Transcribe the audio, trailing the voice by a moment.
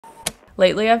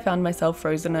Lately, I've found myself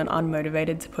frozen and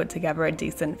unmotivated to put together a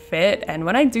decent fit, and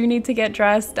when I do need to get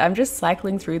dressed, I'm just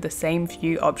cycling through the same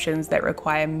few options that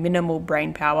require minimal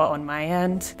brain power on my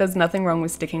end. There's nothing wrong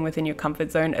with sticking within your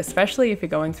comfort zone, especially if you're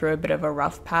going through a bit of a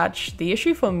rough patch. The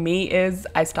issue for me is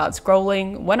I start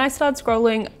scrolling. When I start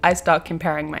scrolling, I start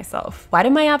comparing myself. Why do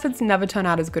my outfits never turn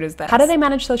out as good as this? How do they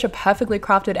manage such a perfectly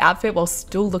crafted outfit while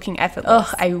still looking effortless?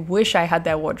 Ugh, I wish I had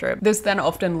their wardrobe. This then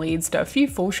often leads to a few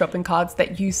full shopping carts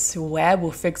that you swear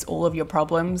will fix all of your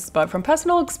problems, but from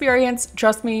personal experience,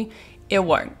 trust me, it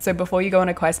won't. So before you go on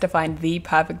a quest to find the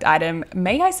perfect item,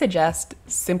 may I suggest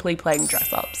simply playing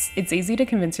dress ups. It's easy to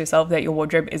convince yourself that your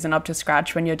wardrobe isn't up to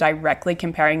scratch when you're directly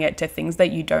comparing it to things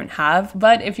that you don't have,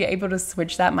 but if you're able to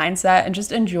switch that mindset and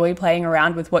just enjoy playing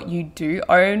around with what you do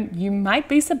own, you might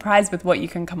be surprised with what you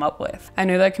can come up with. I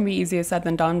know that can be easier said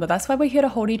than done, but that's why we're here to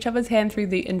hold each other's hand through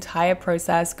the entire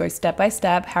process, go step by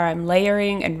step how I'm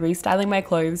layering and restyling my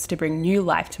clothes to bring new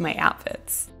life to my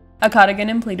outfits. A cardigan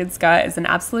and pleated skirt is an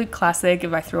absolute classic.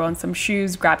 If I threw on some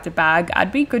shoes, grabbed a bag,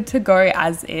 I'd be good to go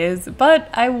as is, but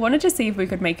I wanted to see if we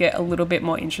could make it a little bit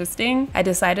more interesting. I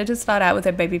decided to start out with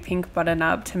a baby pink button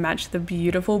up to match the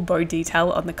beautiful bow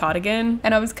detail on the cardigan,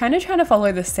 and I was kind of trying to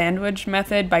follow the sandwich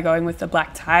method by going with the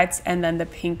black tights and then the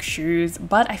pink shoes,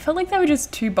 but I felt like they were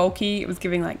just too bulky. It was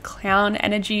giving like clown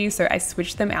energy, so I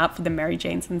switched them out for the Mary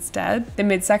Janes instead. The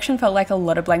midsection felt like a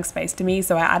lot of blank space to me,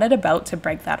 so I added a belt to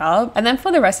break that up, and then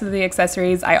for the rest of the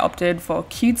accessories, I opted for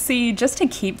cutesy just to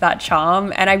keep that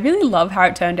charm, and I really love how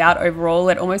it turned out overall.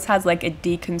 It almost has like a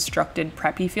deconstructed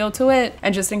preppy feel to it,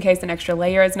 and just in case an extra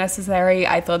layer is necessary,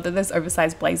 I thought that this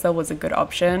oversized blazer was a good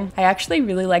option. I actually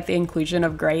really like the inclusion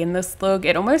of grey in this look.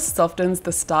 It almost softens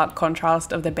the stark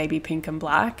contrast of the baby pink and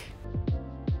black.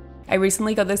 I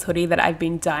recently got this hoodie that I've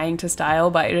been dying to style,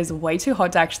 but it is way too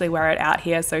hot to actually wear it out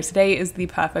here, so today is the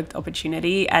perfect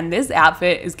opportunity, and this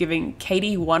outfit is giving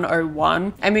Katie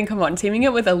 101. I mean, come on, teaming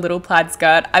it with a little plaid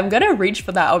skirt, I'm gonna reach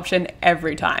for that option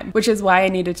every time, which is why I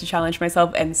needed to challenge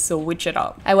myself and switch it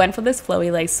up. I went for this flowy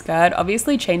lace skirt.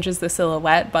 Obviously changes the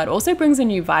silhouette, but also brings a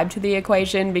new vibe to the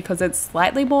equation because it's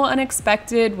slightly more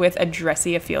unexpected with a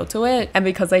dressier feel to it, and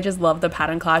because I just love the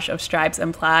pattern clash of stripes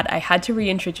and plaid, I had to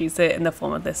reintroduce it in the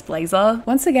form of this blazer.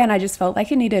 Once again, I just felt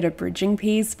like it needed a bridging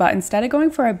piece, but instead of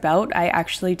going for a belt, I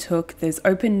actually took this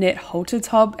open knit halter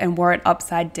top and wore it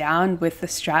upside down with the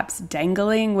straps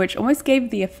dangling, which almost gave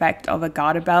the effect of a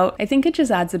garter belt. I think it just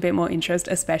adds a bit more interest,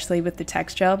 especially with the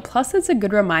texture. Plus, it's a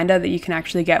good reminder that you can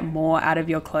actually get more out of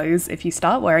your clothes if you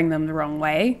start wearing them the wrong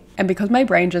way. And because my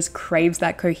brain just craves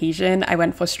that cohesion, I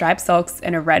went for striped socks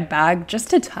and a red bag just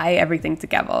to tie everything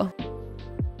together.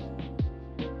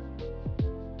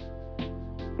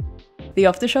 The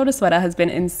off-the-shoulder sweater has been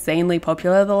insanely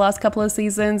popular the last couple of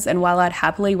seasons, and while I'd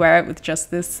happily wear it with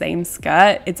just this same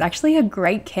skirt, it's actually a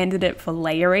great candidate for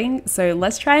layering, so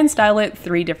let's try and style it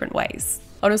 3 different ways.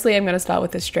 Honestly, I'm going to start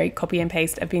with a straight copy and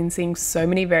paste. I've been seeing so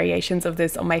many variations of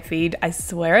this on my feed. I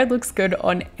swear it looks good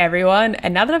on everyone,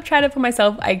 and now that I've tried it for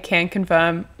myself, I can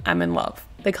confirm I'm in love.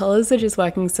 The colors are just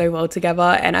working so well together,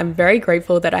 and I'm very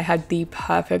grateful that I had the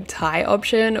perfect tie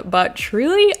option, but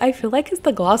truly I feel like it's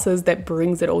the glasses that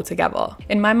brings it all together.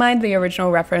 In my mind, the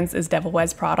original reference is Devil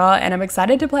Wears Prada, and I'm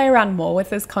excited to play around more with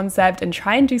this concept and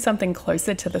try and do something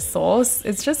closer to the source.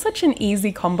 It's just such an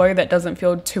easy combo that doesn't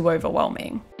feel too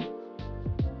overwhelming.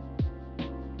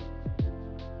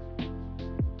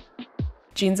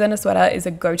 Jeans and a sweater is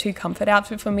a go-to comfort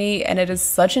outfit for me, and it is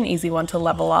such an easy one to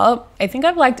level up. I think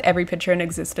I've liked every picture in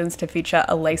existence to feature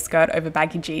a lace skirt over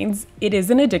baggy jeans. It is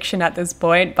an addiction at this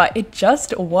point, but it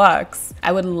just works.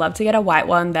 I would love to get a white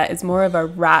one that is more of a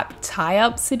wrap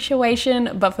tie-up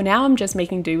situation, but for now I'm just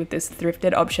making do with this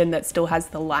thrifted option that still has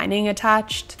the lining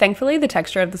attached. Thankfully, the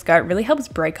texture of the skirt really helps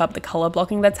break up the color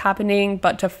blocking that's happening,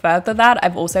 but to further that,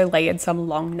 I've also layered some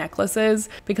long necklaces.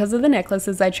 Because of the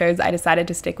necklaces I chose, I decided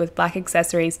to stick with black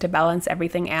accessories to balance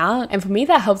everything out, and for me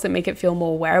that helps it make it feel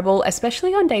more wearable,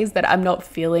 especially on days that I'm not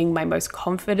feeling my most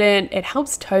confident. It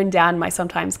helps tone down my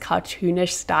sometimes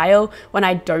cartoonish style when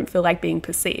I don't feel like being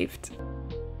perceived.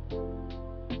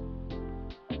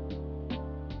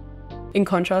 In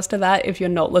contrast to that, if you're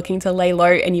not looking to lay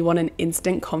low and you want an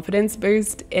instant confidence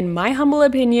boost, in my humble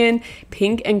opinion,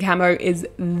 pink and camo is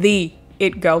the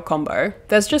it girl combo.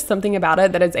 There's just something about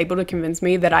it that is able to convince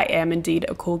me that I am indeed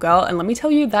a cool girl, and let me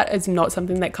tell you, that is not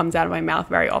something that comes out of my mouth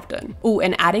very often. Oh,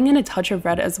 and adding in a touch of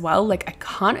red as well, like I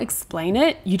can't explain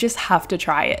it, you just have to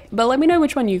try it. But let me know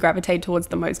which one you gravitate towards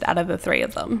the most out of the 3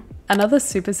 of them. Another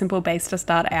super simple base to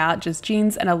start out, just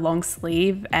jeans and a long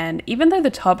sleeve, and even though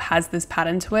the top has this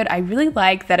pattern to it, I really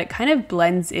like that it kind of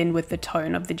blends in with the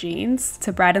tone of the jeans.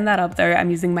 To brighten that up though,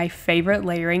 I'm using my favorite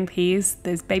layering piece,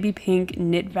 this baby pink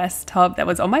knit vest top that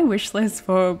was on my wish list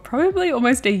for probably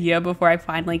almost a year before I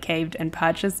finally caved and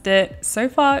purchased it. So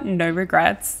far, no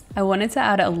regrets. I wanted to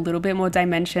add a little bit more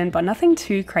dimension, but nothing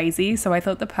too crazy, so I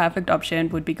thought the perfect option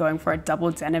would be going for a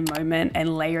double denim moment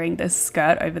and layering this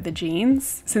skirt over the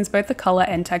jeans. Since both the color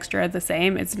and texture are the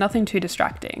same, it's nothing too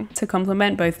distracting. To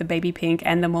complement both the baby pink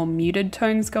and the more muted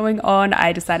tones going on,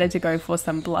 I decided to go for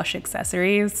some blush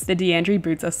accessories. The deandri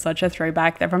boots are such a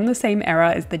throwback. They're from the same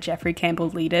era as the Jeffrey Campbell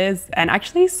leaders, and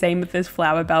actually same with this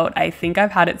flower belt. I think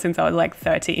I've had it since I was like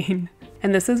 13.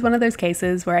 And this is one of those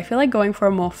cases where I feel like going for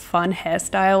a more fun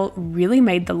hairstyle really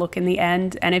made the look in the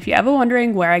end. And if you're ever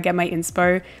wondering where I get my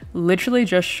inspo, literally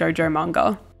just shoujo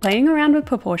manga. Playing around with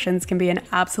proportions can be an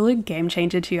absolute game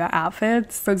changer to your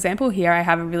outfits. For example, here I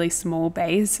have a really small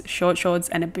base, short shorts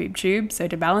and a boob tube. So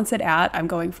to balance it out, I'm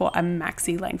going for a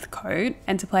maxi length coat.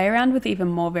 And to play around with even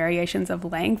more variations of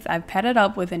length, I've paired it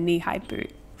up with a knee-high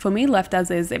boot. For me, left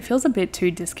as is, it feels a bit too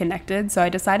disconnected, so I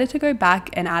decided to go back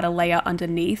and add a layer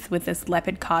underneath with this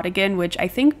leopard cardigan, which I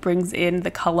think brings in the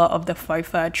color of the faux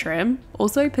fur trim.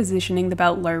 Also, positioning the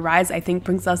belt low rise I think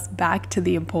brings us back to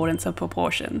the importance of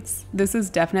proportions. This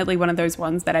is definitely one of those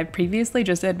ones that I've previously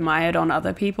just admired on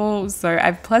other people, so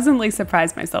I've pleasantly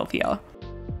surprised myself here.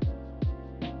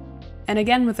 And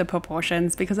again with the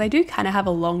proportions, because I do kind of have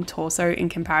a long torso in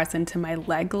comparison to my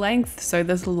leg length, so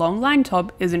this long line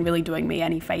top isn't really doing me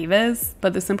any favors.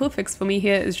 But the simple fix for me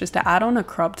here is just to add on a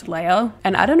cropped layer.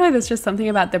 And I don't know, there's just something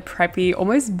about the preppy,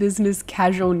 almost business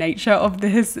casual nature of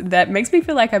this that makes me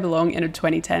feel like I belong in a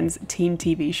 2010s teen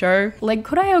TV show. Like,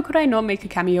 could I or could I not make a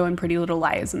cameo in Pretty Little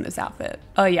Liars in this outfit?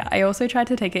 Oh yeah, I also tried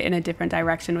to take it in a different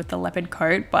direction with the leopard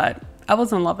coat, but I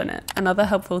wasn't loving it. Another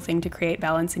helpful thing to create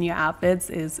balance in your outfits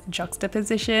is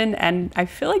juxtaposition, and I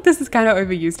feel like this is kind of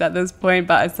overused at this point,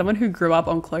 but as someone who grew up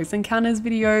on Close Encounters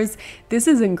videos, this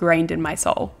is ingrained in my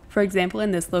soul. For example,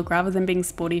 in this look, rather than being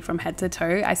sporty from head to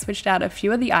toe, I switched out a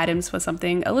few of the items for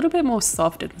something a little bit more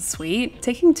soft and sweet.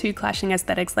 Taking two clashing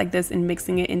aesthetics like this and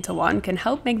mixing it into one can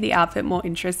help make the outfit more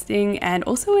interesting, and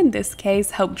also in this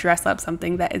case, help dress up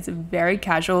something that is very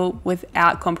casual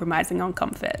without compromising on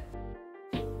comfort.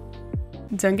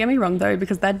 Don't get me wrong though,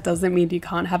 because that doesn't mean you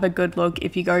can't have a good look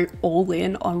if you go all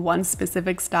in on one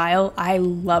specific style. I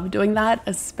love doing that,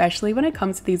 especially when it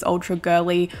comes to these ultra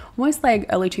girly, almost like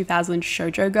early 2000s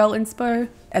shoujo girl inspo.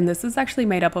 And this is actually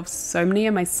made up of so many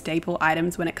of my staple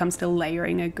items when it comes to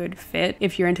layering a good fit.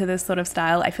 If you're into this sort of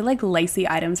style, I feel like lacy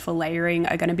items for layering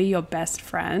are going to be your best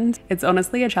friend. It's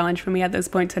honestly a challenge for me at this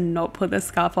point to not put this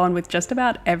scarf on with just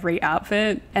about every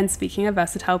outfit. And speaking of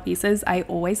versatile pieces, I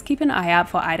always keep an eye out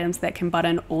for items that can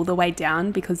button all the way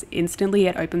down, because instantly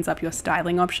it opens up your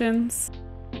styling options.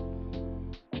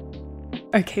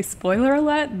 Okay, spoiler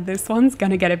alert, this one's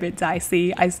gonna get a bit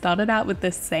dicey. I started out with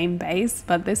the same base,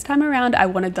 but this time around I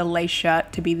wanted the lace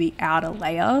shirt to be the outer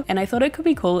layer, and I thought it could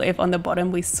be cool if on the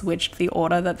bottom we switched the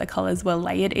order that the colors were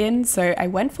layered in. So I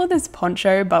went for this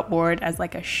poncho but wore it as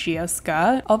like a sheer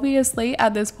skirt. Obviously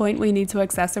at this point we need to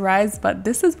accessorize, but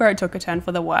this is where it took a turn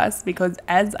for the worse, because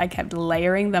as I kept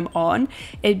layering them on,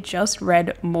 it just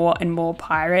read more and more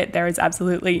pirate. There is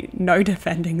absolutely no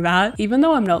defending that. Even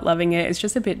though I'm not loving it, it's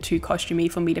just a bit too costumey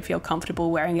for me to feel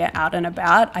comfortable wearing it out and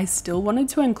about. I still wanted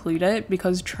to include it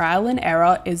because trial and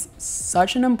error is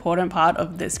such an important part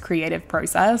of this creative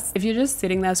process. If you're just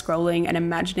sitting there scrolling and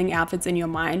imagining outfits in your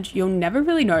mind, you'll never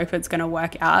really know if it's going to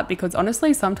work out, because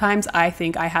honestly sometimes I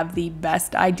think I have the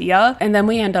best idea and then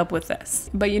we end up with this.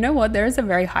 But you know what, there is a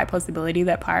very high possibility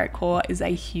that pirate core is a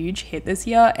huge hit this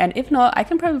year, and if not, I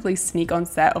can probably sneak on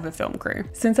set of a film crew.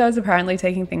 Since I was apparently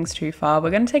taking things too far,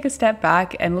 we're going to take a step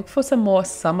back and look for some more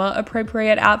summer appropriate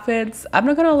outfits. I'm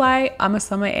not gonna lie, I'm a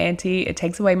summer auntie. It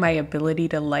takes away my ability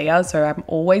to layer, so I'm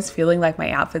always feeling like my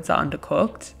outfits are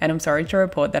undercooked. And I'm sorry to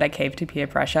report that I caved to peer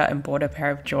pressure and bought a pair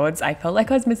of jorts. I felt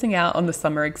like I was missing out on the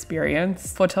summer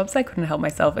experience. For tops, I couldn't help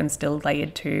myself and still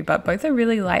layered too, but both are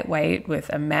really lightweight with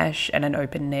a mesh and an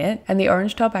open knit. And the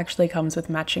orange top actually comes with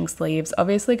matching sleeves.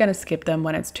 Obviously gonna skip them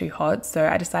when it's too hot, so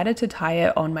I decided to tie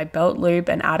it on my belt loop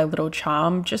and add a little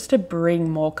charm just to bring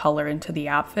more color into the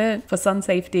outfit. For sun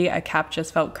safety, a cap cap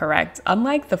just felt correct,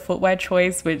 unlike the footwear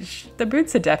choice, which the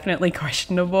boots are definitely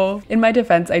questionable. In my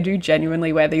defense, I do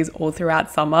genuinely wear these all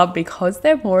throughout summer because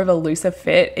they're more of a looser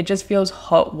fit. It just feels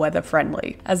hot weather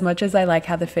friendly. As much as I like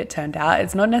how the fit turned out,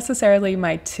 it's not necessarily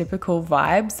my typical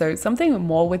vibe, so something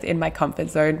more within my comfort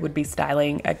zone would be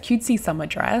styling a cutesy summer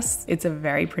dress. It's a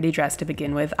very pretty dress to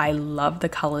begin with. I love the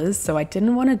colors, so I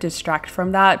didn't want to distract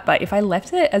from that, but if I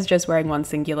left it as just wearing one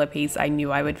singular piece, I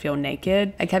knew I would feel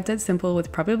naked. I kept it simple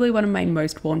with probably one of my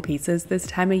most worn pieces this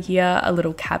time of year, a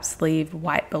little cap sleeve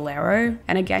white bolero.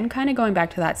 And again, kind of going back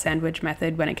to that sandwich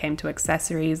method when it came to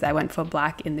accessories, I went for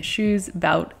black in the shoes,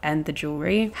 belt, and the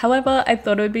jewelry. However, I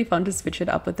thought it would be fun to switch it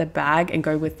up with the bag and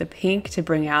go with the pink to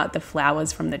bring out the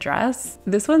flowers from the dress.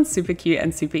 This one's super cute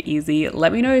and super easy.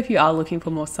 Let me know if you are looking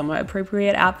for more summer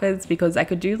appropriate outfits, because I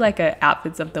could do like a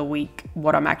outfits of the week,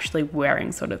 what I'm actually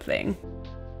wearing sort of thing.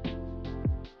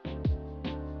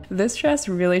 This dress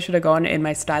really should have gone in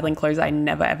my styling clothes I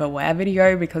never ever wear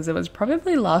video because it was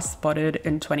probably last spotted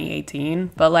in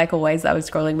 2018. But like always, I was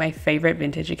scrolling my favorite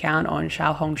vintage account on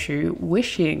Xiaohongshu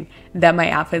wishing that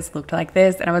my outfits looked like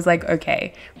this. And I was like,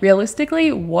 okay,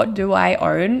 realistically, what do I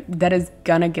own that is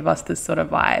gonna give us this sort of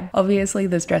vibe? Obviously,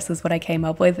 this dress is what I came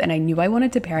up with, and I knew I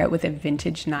wanted to pair it with a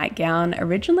vintage nightgown.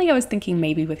 Originally, I was thinking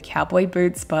maybe with cowboy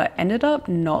boots, but ended up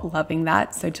not loving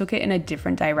that. So took it in a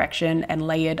different direction and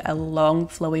layered a long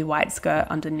flowy white skirt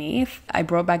underneath. I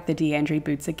brought back the deandri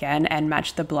boots again and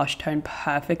matched the blush tone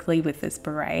perfectly with this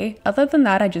beret. Other than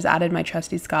that, I just added my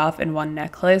trusty scarf and one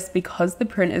necklace. Because the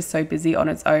print is so busy on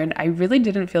its own, I really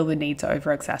didn't feel the need to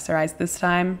over accessorize this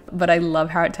time, but I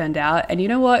love how it turned out. And you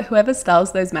know what, whoever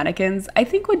styles those mannequins, I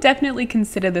think would definitely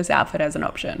consider this outfit as an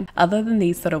option. Other than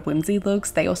these sort of whimsy looks,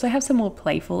 they also have some more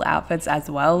playful outfits as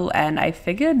well, and I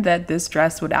figured that this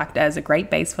dress would act as a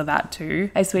great base for that too.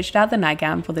 I switched out the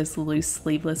nightgown for this loose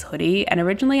sleeveless hoodie, and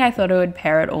originally I thought I would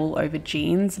pair it all over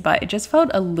jeans, but it just felt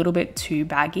a little bit too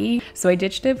baggy, so I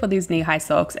ditched it for these knee-high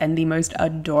socks and the most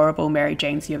adorable Mary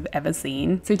Janes you've ever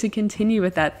seen. So to continue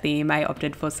with that theme, I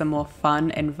opted for some more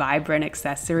fun and vibrant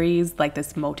accessories like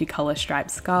this multicolor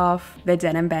striped scarf, the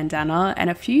denim bandana, and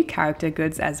a few character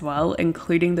goods as well,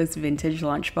 including this vintage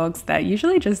lunchbox that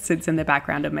usually just sits in the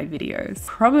background of my videos.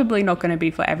 Probably not going to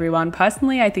be for everyone.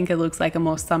 Personally, I think it looks like a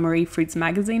more summery Fruits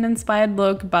magazine inspired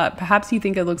look, but perhaps you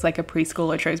think it looks like a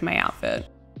preschooler chose my outfit.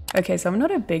 Okay, so I'm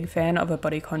not a big fan of a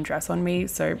bodycon dress on me,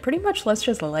 so pretty much let's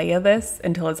just layer this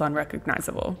until it's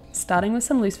unrecognizable. Starting with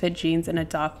some loose fit jeans in a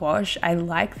dark wash. I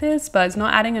like this, but it's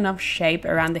not adding enough shape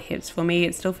around the hips for me.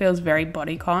 It still feels very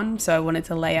bodycon, so I wanted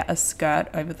to layer a skirt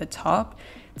over the top.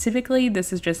 Typically,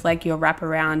 this is just like your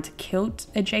wraparound kilt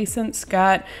adjacent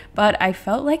skirt, but I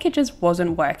felt like it just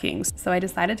wasn't working. So I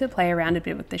decided to play around a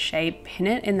bit with the shape, pin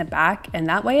it in the back, and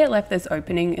that way it left this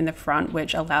opening in the front,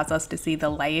 which allows us to see the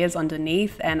layers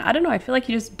underneath. And I don't know, I feel like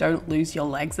you just don't lose your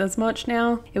legs as much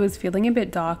now. It was feeling a bit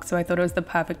dark, so I thought it was the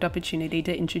perfect opportunity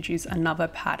to introduce another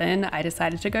pattern. I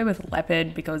decided to go with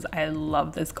leopard because I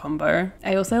love this combo.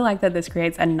 I also like that this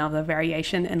creates another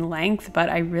variation in length, but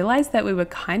I realized that we were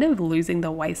kind of losing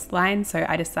the waistline, so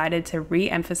I decided to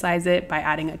re-emphasize it by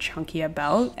adding a chunkier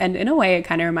belt. And in a way, it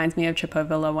kind of reminds me of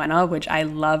Chipova Lowena, which I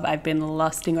love. I've been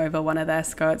lusting over one of their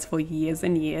skirts for years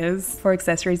and years. For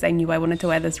accessories, I knew I wanted to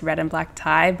wear this red and black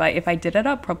tie, but if I did it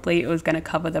up properly, it was going to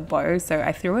cover the bow, so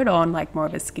I threw it on like more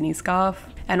of a skinny scarf.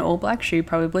 An all black shoe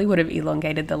probably would have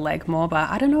elongated the leg more, but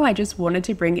I don't know, I just wanted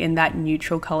to bring in that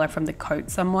neutral color from the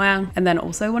coat somewhere. And then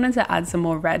also wanted to add some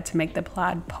more red to make the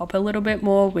plaid pop a little bit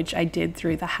more, which I did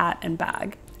through the hat and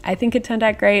bag. I think it turned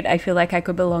out great. I feel like I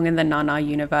could belong in the Nana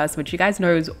universe, which you guys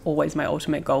know is always my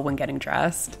ultimate goal when getting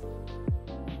dressed.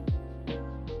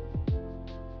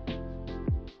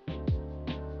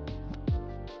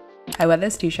 I wear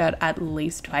this t-shirt at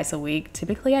least twice a week.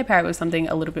 Typically I pair it with something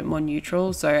a little bit more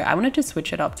neutral, so I wanted to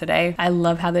switch it up today. I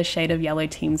love how this shade of yellow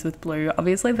teams with blue.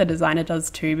 Obviously the designer does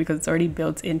too because it's already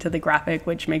built into the graphic,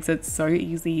 which makes it so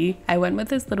easy. I went with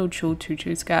this little tulle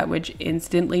tutu skirt, which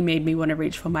instantly made me want to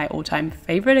reach for my all-time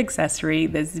favorite accessory,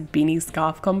 this beanie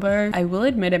scarf combo. I will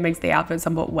admit it makes the outfit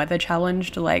somewhat weather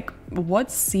challenged, like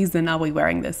what season are we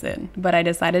wearing this in? But I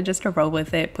decided just to roll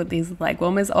with it, put these leg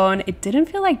warmers on. It didn't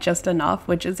feel like just enough,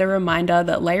 which is a reminder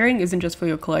that layering isn't just for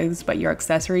your clothes, but your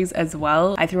accessories as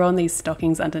well. I threw on these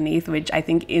stockings underneath, which I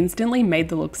think instantly made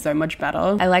the look so much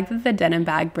better. I like that the denim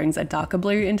bag brings a darker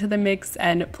blue into the mix,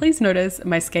 and please notice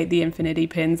my Skate the Infinity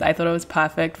pins. I thought it was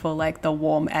perfect for like the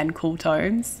warm and cool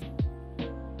tones.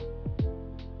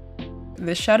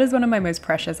 This shirt is one of my most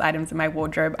precious items in my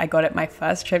wardrobe. I got it my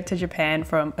first trip to Japan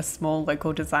from a small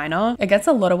local designer. It gets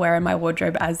a lot of wear in my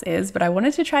wardrobe as is, but I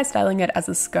wanted to try styling it as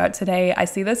a skirt today. I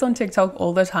see this on TikTok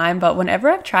all the time, but whenever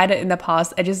I've tried it in the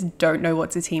past, I just don't know what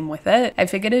to team with it. I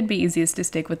figured it'd be easiest to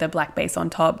stick with the black base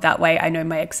on top. That way I know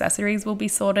my accessories will be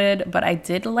sorted, but I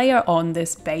did layer on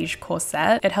this beige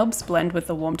corset. It helps blend with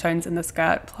the warm tones in the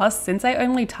skirt. Plus, since I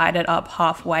only tied it up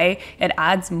halfway, it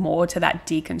adds more to that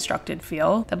deconstructed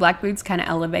feel. The black boots kind of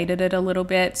elevated it a little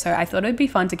bit, so I thought it'd be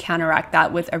fun to counteract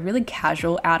that with a really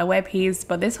casual outerwear piece,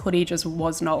 but this hoodie just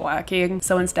was not working.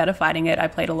 So instead of fighting it, I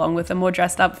played along with a more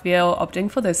dressed up feel, opting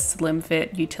for this slim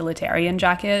fit utilitarian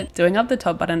jacket. Doing up the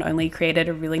top button only created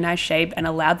a really nice shape and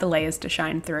allowed the layers to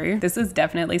shine through. This is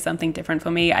definitely something different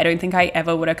for me. I don't think I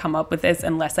ever would have come up with this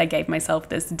unless I gave myself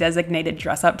this designated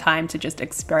dress up time to just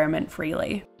experiment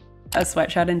freely. A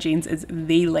sweatshirt and jeans is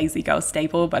the lazy girl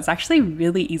staple, but it's actually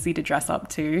really easy to dress up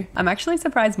too. I'm actually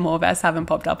surprised more vests haven't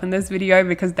popped up in this video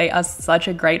because they are such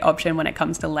a great option when it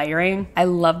comes to layering. I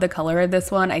love the color of this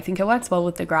one. I think it works well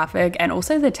with the graphic, and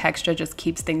also the texture just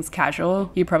keeps things casual.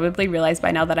 You probably realized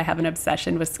by now that I have an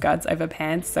obsession with skirts over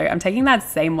pants, so I'm taking that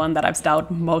same one that I've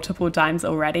styled multiple times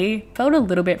already. Felt a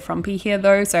little bit frumpy here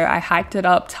though, so I hiked it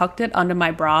up, tucked it under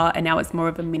my bra, and now it's more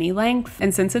of a mini length.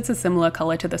 And since it's a similar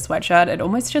color to the sweatshirt, it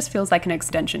almost just feels like an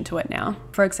extension to it now.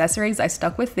 For accessories, I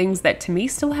stuck with things that to me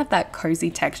still have that cozy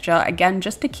texture, again,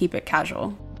 just to keep it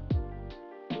casual.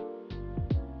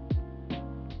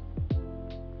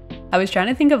 I was trying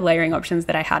to think of layering options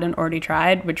that I hadn't already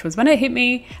tried, which was when it hit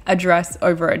me, a dress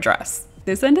over a dress.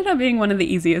 This ended up being one of the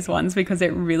easiest ones because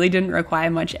it really didn't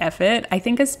require much effort. I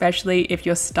think especially if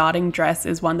your starting dress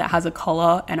is one that has a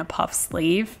collar and a puff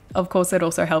sleeve. Of course, it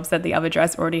also helps that the other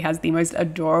dress already has the most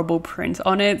adorable print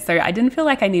on it, so I didn't feel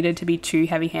like I needed to be too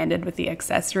heavy-handed with the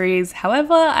accessories.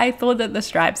 However, I thought that the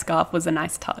striped scarf was a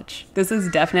nice touch. This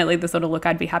is definitely the sort of look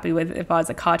I'd be happy with if I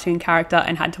was a cartoon character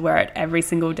and had to wear it every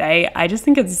single day. I just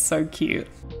think it's so cute.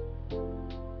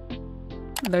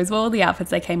 Those were all the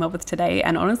outfits I came up with today,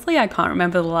 and honestly I can't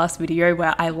remember the last video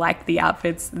where I liked the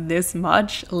outfits this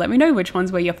much. Let me know which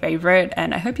ones were your favorite,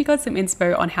 and I hope you got some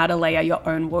inspo on how to layer your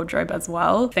own wardrobe as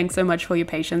well. Thanks so much for your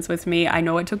patience with me. I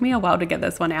know it took me a while to get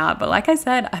this one out, but like I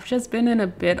said, I've just been in a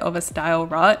bit of a style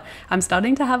rut. I'm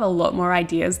starting to have a lot more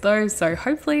ideas though, so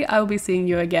hopefully I will be seeing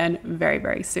you again very,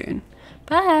 very soon.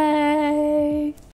 Bye!